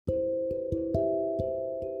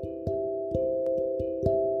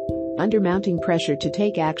Under mounting pressure to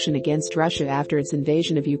take action against Russia after its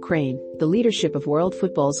invasion of Ukraine, the leadership of World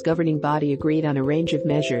Football's governing body agreed on a range of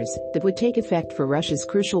measures that would take effect for Russia's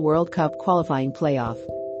crucial World Cup qualifying playoff.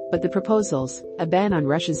 But the proposals, a ban on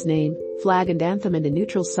Russia's name, flag and anthem and a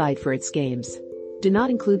neutral site for its games, do not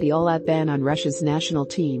include the all-out ban on Russia's national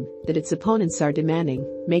team that its opponents are demanding,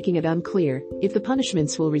 making it unclear if the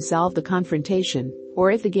punishments will resolve the confrontation or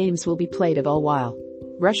if the games will be played at all while.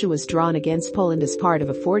 Russia was drawn against Poland as part of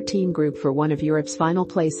a 4-team group for one of Europe's final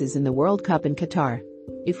places in the World Cup in Qatar.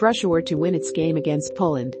 If Russia were to win its game against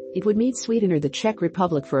Poland, it would meet Sweden or the Czech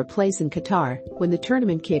Republic for a place in Qatar when the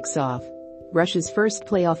tournament kicks off. Russia's first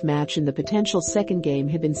playoff match and the potential second game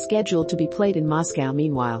had been scheduled to be played in Moscow.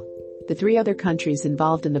 Meanwhile, the 3 other countries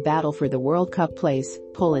involved in the battle for the World Cup place,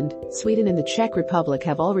 Poland, Sweden and the Czech Republic,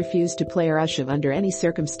 have all refused to play Russia under any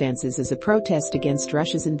circumstances as a protest against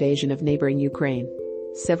Russia's invasion of neighboring Ukraine.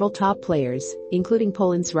 Several top players, including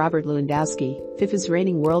Poland's Robert Lewandowski, FIFA's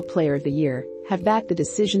reigning World Player of the Year, have backed the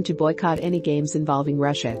decision to boycott any games involving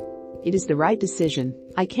Russia. It is the right decision.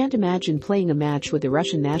 I can't imagine playing a match with the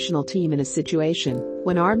Russian national team in a situation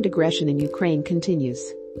when armed aggression in Ukraine continues.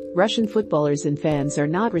 Russian footballers and fans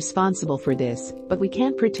are not responsible for this, but we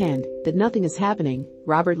can't pretend that nothing is happening,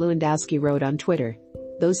 Robert Lewandowski wrote on Twitter.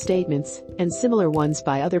 Those statements, and similar ones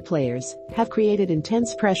by other players, have created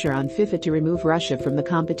intense pressure on FIFA to remove Russia from the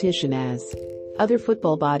competition as other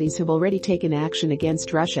football bodies have already taken action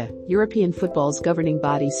against Russia. European football's governing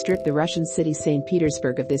body stripped the Russian city St.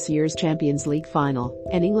 Petersburg of this year's Champions League final,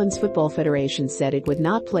 and England's Football Federation said it would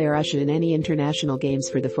not play Russia in any international games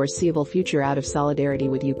for the foreseeable future out of solidarity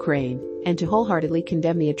with Ukraine, and to wholeheartedly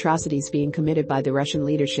condemn the atrocities being committed by the Russian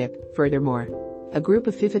leadership. Furthermore, a group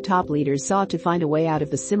of FIFA top leaders sought to find a way out of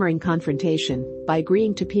the simmering confrontation by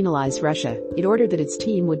agreeing to penalize Russia. It ordered that its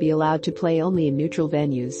team would be allowed to play only in neutral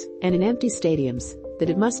venues and in empty stadiums, that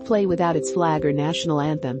it must play without its flag or national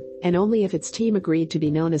anthem, and only if its team agreed to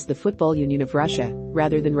be known as the Football Union of Russia,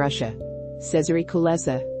 rather than Russia. Cezary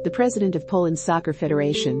Kulesa, the president of Poland's Soccer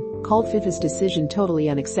Federation, called FIFA's decision totally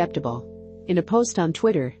unacceptable. In a post on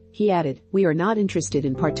Twitter, he added, "We are not interested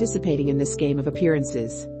in participating in this game of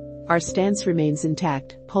appearances. Our stance remains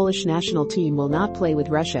intact. Polish national team will not play with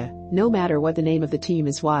Russia, no matter what the name of the team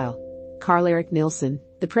is." While Karl-Erik Nilsson,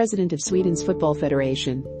 the president of Sweden's Football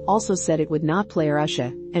Federation, also said it would not play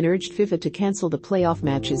Russia and urged FIFA to cancel the playoff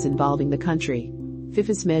matches involving the country.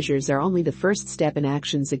 FIFA's measures are only the first step in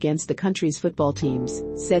actions against the country's football teams,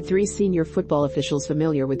 said 3 senior football officials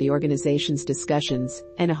familiar with the organization's discussions,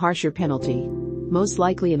 and a harsher penalty, most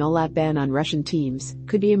likely an all-out ban on Russian teams,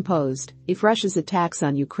 could be imposed if Russia's attacks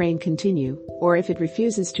on Ukraine continue, or if it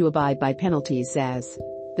refuses to abide by penalties as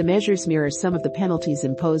the measures mirror some of the penalties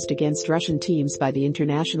imposed against Russian teams by the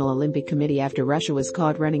International Olympic Committee after Russia was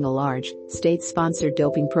caught running a large, state-sponsored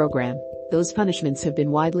doping program. Those punishments have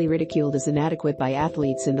been widely ridiculed as inadequate by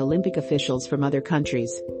athletes and Olympic officials from other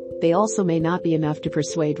countries. They also may not be enough to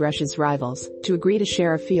persuade Russia's rivals to agree to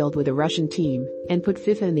share a field with a Russian team and put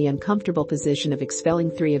FIFA in the uncomfortable position of expelling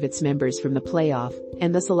 3 of its members from the playoff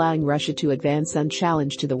and thus allowing Russia to advance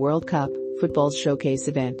unchallenged to the World Cup, football's showcase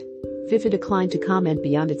event. FIFA declined to comment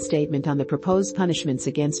beyond its statement on the proposed punishments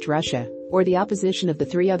against Russia or the opposition of the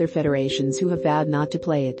 3 other federations who have vowed not to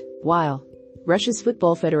play it, while Russia's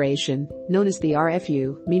Football Federation, known as the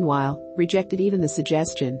RFU, meanwhile, rejected even the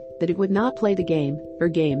suggestion that it would not play the game, or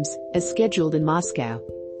games, as scheduled in Moscow.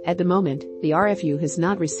 At the moment, the RFU has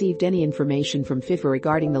not received any information from FIFA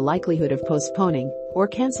regarding the likelihood of postponing or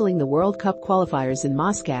canceling the World Cup qualifiers in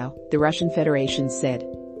Moscow, the Russian Federation said.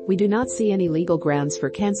 "We do not see any legal grounds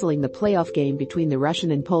for canceling the playoff game between the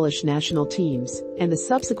Russian and Polish national teams and the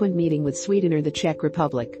subsequent meeting with Sweden or the Czech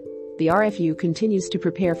Republic." The RFU continues to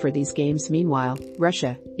prepare for these games. Meanwhile,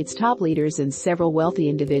 Russia, its top leaders and several wealthy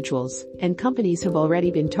individuals and companies have already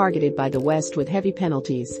been targeted by the West with heavy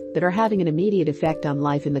penalties that are having an immediate effect on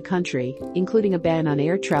life in the country, including a ban on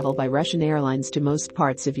air travel by Russian airlines to most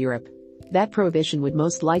parts of Europe. That prohibition would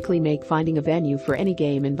most likely make finding a venue for any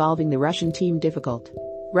game involving the Russian team difficult.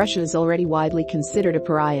 Russia is already widely considered a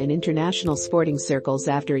pariah in international sporting circles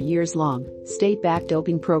after a years-long, state-backed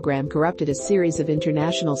doping program corrupted a series of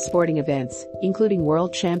international sporting events, including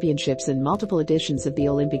world championships and multiple editions of the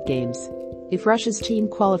Olympic Games. If Russia's team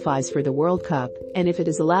qualifies for the World Cup, and if it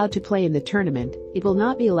is allowed to play in the tournament, it will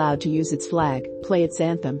not be allowed to use its flag, play its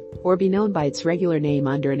anthem, or be known by its regular name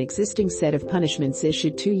under an existing set of punishments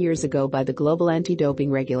issued 2 years ago by the global anti-doping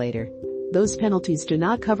regulator. Those penalties do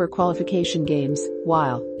not cover qualification games,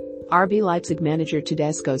 while RB Leipzig manager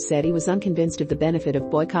Tedesco said he was unconvinced of the benefit of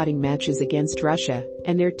boycotting matches against Russia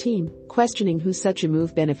and their team, questioning who such a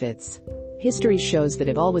move benefits. History shows that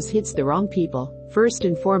it always hits the wrong people, first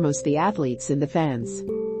and foremost the athletes and the fans.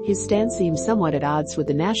 His stance seems somewhat at odds with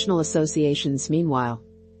the national associations. Meanwhile,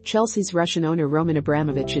 Chelsea's Russian owner Roman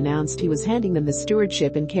Abramovich announced he was handing them the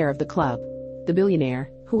stewardship and care of the club. The billionaire,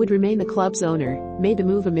 who would remain the club's owner, made the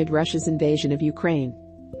move amid Russia's invasion of Ukraine.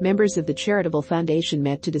 Members of the charitable foundation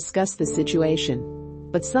met to discuss the situation.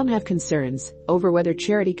 But some have concerns over whether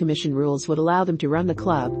charity commission rules would allow them to run the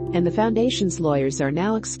club, and the foundation's lawyers are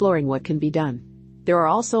now exploring what can be done. There are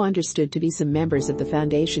also understood to be some members of the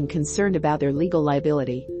foundation concerned about their legal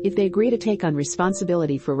liability if they agree to take on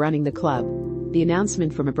responsibility for running the club. The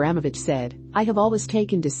announcement from Abramovich said, "I have always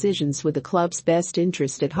taken decisions with the club's best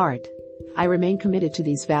interest at heart. I remain committed to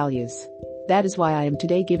these values. That is why I am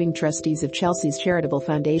today giving trustees of Chelsea's charitable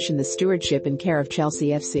foundation the stewardship and care of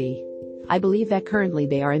Chelsea FC. I believe that currently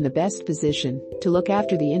they are in the best position to look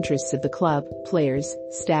after the interests of the club, players,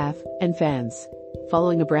 staff, and fans."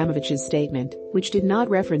 Following Abramovich's statement, which did not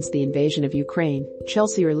reference the invasion of Ukraine,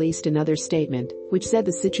 Chelsea released another statement, which said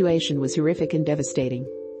the situation was horrific and devastating.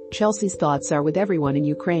 Chelsea's thoughts are with everyone in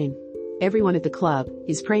Ukraine. Everyone at the club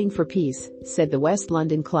is praying for peace, said the West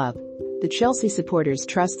London club. The Chelsea Supporters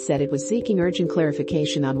Trust said it was seeking urgent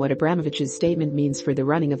clarification on what Abramovich's statement means for the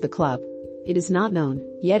running of the club. It is not known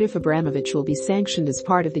yet if Abramovich will be sanctioned as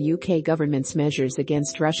part of the UK government's measures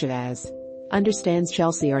against Russia as understands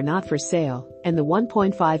Chelsea are not for sale, and the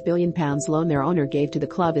 £1.5 billion loan their owner gave to the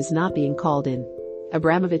club is not being called in.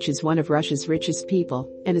 Abramovich is one of Russia's richest people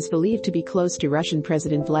and is believed to be close to Russian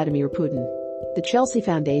President Vladimir Putin. The Chelsea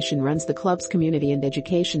Foundation runs the club's community and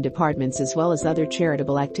education departments as well as other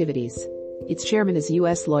charitable activities. Its chairman is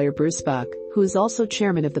U.S. lawyer Bruce Buck, who is also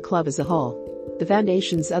chairman of the club as a whole. The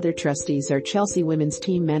foundation's other trustees are Chelsea women's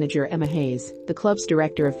team manager Emma Hayes, the club's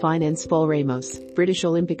director of finance Paul Ramos, British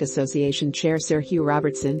Olympic Association chair Sir Hugh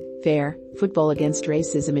Robertson, FAIR, Football Against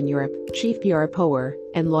Racism in Europe, chief PR Power,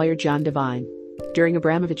 and lawyer John Devine. During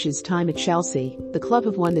Abramovich's time at Chelsea, the club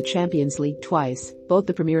have won the Champions League twice, both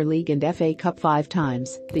the Premier League and FA Cup 5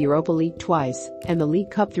 times, the Europa League twice, and the League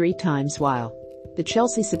Cup 3 times while the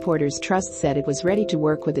Chelsea Supporters Trust said it was ready to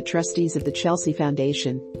work with the trustees of the Chelsea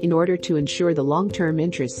Foundation in order to ensure the long-term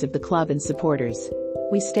interests of the club and supporters.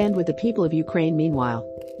 "We stand with the people of Ukraine." Meanwhile,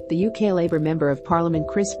 the UK Labour Member of Parliament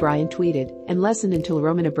Chris Bryan tweeted, "Unless and until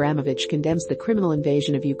Roman Abramovich condemns the criminal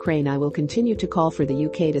invasion of Ukraine, I will continue to call for the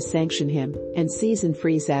UK to sanction him and seize and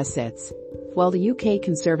freeze assets." While the UK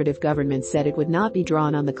Conservative government said it would not be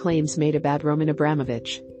drawn on the claims made about Roman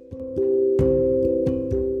Abramovich.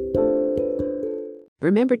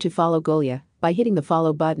 Remember to follow Golia by hitting the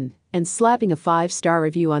follow button and slapping a 5-star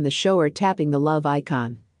review on the show or tapping the love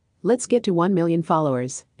icon. Let's get to 1 million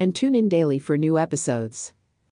followers and tune in daily for new episodes.